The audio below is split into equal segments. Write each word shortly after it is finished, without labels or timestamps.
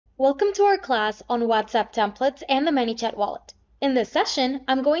Welcome to our class on WhatsApp templates and the Manychat wallet. In this session,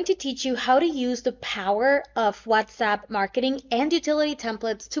 I'm going to teach you how to use the power of WhatsApp marketing and utility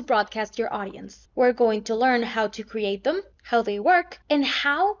templates to broadcast your audience. We're going to learn how to create them, how they work, and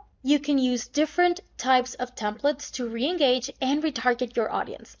how you can use different types of templates to re-engage and retarget your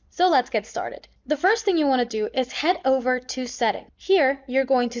audience. So let's get started. The first thing you want to do is head over to Settings. Here, you're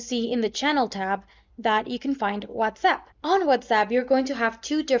going to see in the Channel tab that you can find WhatsApp. On WhatsApp, you're going to have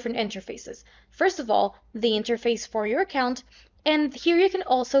two different interfaces. First of all, the interface for your account, and here you can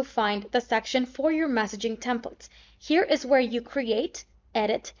also find the section for your messaging templates. Here is where you create,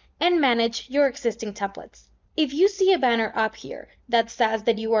 edit, and manage your existing templates. If you see a banner up here that says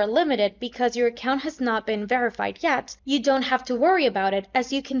that you are limited because your account has not been verified yet, you don't have to worry about it,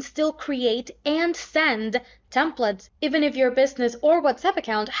 as you can still create and send templates even if your business or WhatsApp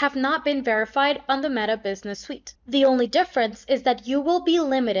account have not been verified on the Meta Business Suite. The only difference is that you will be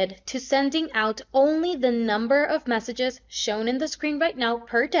limited to sending out only the number of messages shown in the screen right now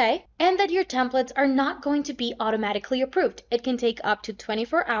per day, and that your templates are not going to be automatically approved. It can take up to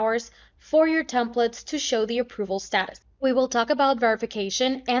 24 hours for your templates to show the approval status. We will talk about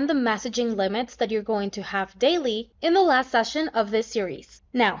verification and the messaging limits that you're going to have daily in the last session of this series.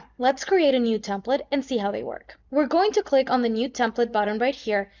 Now, let's create a new template and see how they work. We're going to click on the new template button right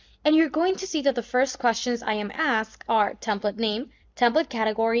here, and you're going to see that the first questions I am asked are template name, template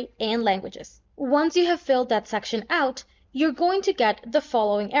category, and languages. Once you have filled that section out, you're going to get the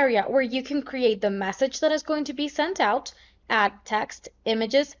following area where you can create the message that is going to be sent out, add text,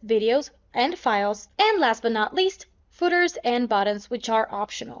 images, videos, and files, and last but not least, footers and buttons, which are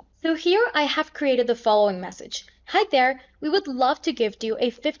optional. So here I have created the following message. Hi there, we would love to gift you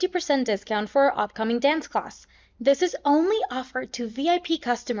a 50% discount for our upcoming dance class. This is only offered to VIP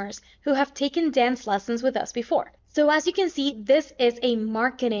customers who have taken dance lessons with us before. So as you can see, this is a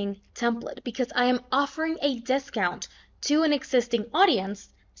marketing template because I am offering a discount to an existing audience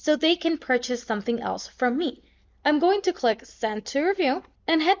so they can purchase something else from me. I'm going to click Send to Review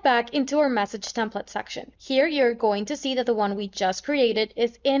and head back into our message template section. Here you're going to see that the one we just created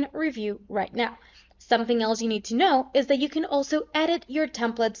is in review right now. Something else you need to know is that you can also edit your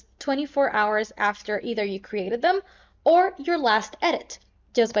templates 24 hours after either you created them or your last edit,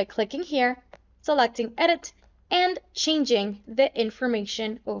 just by clicking here, selecting Edit, and changing the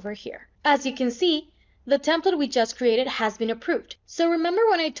information over here. As you can see, the template we just created has been approved. So remember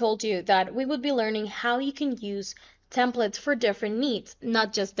when I told you that we would be learning how you can use templates for different needs,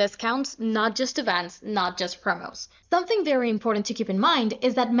 not just discounts, not just events, not just promos. Something very important to keep in mind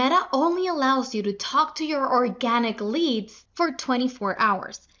is that Meta only allows you to talk to your organic leads for 24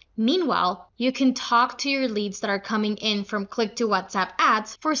 hours. Meanwhile, you can talk to your leads that are coming in from click to WhatsApp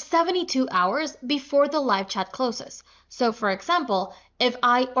ads for 72 hours before the live chat closes. So for example, if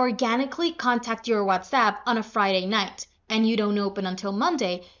I organically contact your WhatsApp on a Friday night, and you don't open until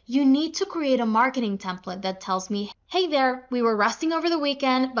Monday, you need to create a marketing template that tells me, hey there, we were resting over the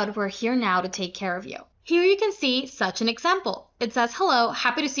weekend, but we're here now to take care of you. Here you can see such an example. It says, hello,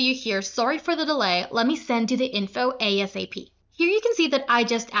 happy to see you here. Sorry for the delay. Let me send you the info ASAP. Here you can see that I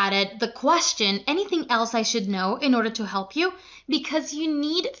just added the question, anything else I should know in order to help you, because you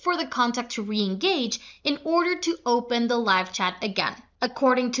need for the contact to re-engage in order to open the live chat again.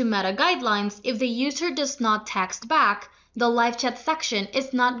 According to Meta guidelines, if the user does not text back, the live chat section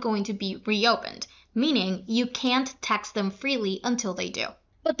is not going to be reopened, meaning you can't text them freely until they do.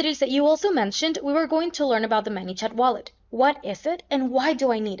 But Teresa, you also mentioned we were going to learn about the Manychat wallet. What is it and why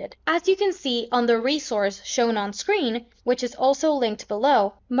do I need it? As you can see on the resource shown on screen, which is also linked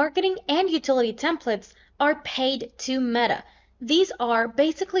below, marketing and utility templates are paid to Meta. These are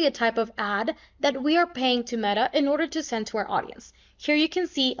basically a type of ad that we are paying to Meta in order to send to our audience. Here you can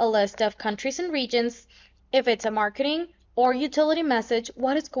see a list of countries and regions. If it's a marketing or utility message,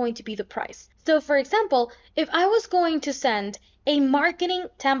 what is going to be the price? So for example, if I was going to send a marketing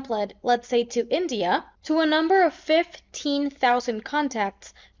template, let's say to India, to a number of 15,000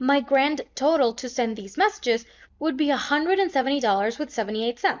 contacts, my grand total to send these messages would be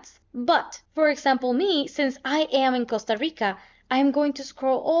 $170.78. But for example, me, since I am in Costa Rica, I'm going to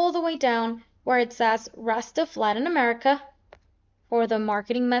scroll all the way down where it says rest of Latin America for the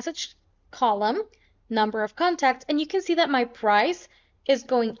marketing message column, number of contacts, and you can see that my price is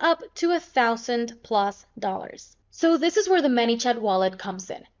going up to $1,000+. So this is where the Manychat wallet comes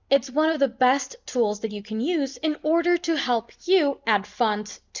in. It's one of the best tools that you can use in order to help you add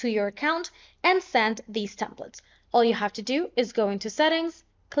funds to your account and send these templates. All you have to do is go into settings,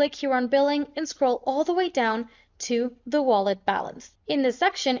 click here on billing, and scroll all the way down to the wallet balance. In this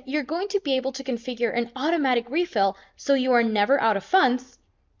section, you're going to be able to configure an automatic refill so you are never out of funds,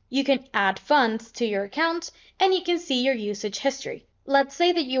 You can add funds to your account and you can see your usage history. Let's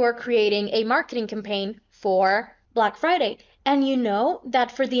say that you are creating a marketing campaign for Black Friday and you know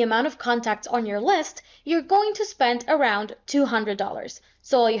that for the amount of contacts on your list, you're going to spend around $200.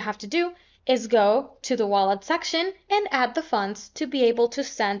 So all you have to do is go to the wallet section and add the funds to be able to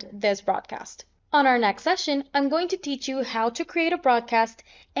send this broadcast. On our next session, I'm going to teach you how to create a broadcast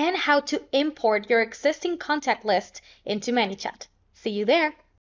and how to import your existing contact list into Manychat. See you there!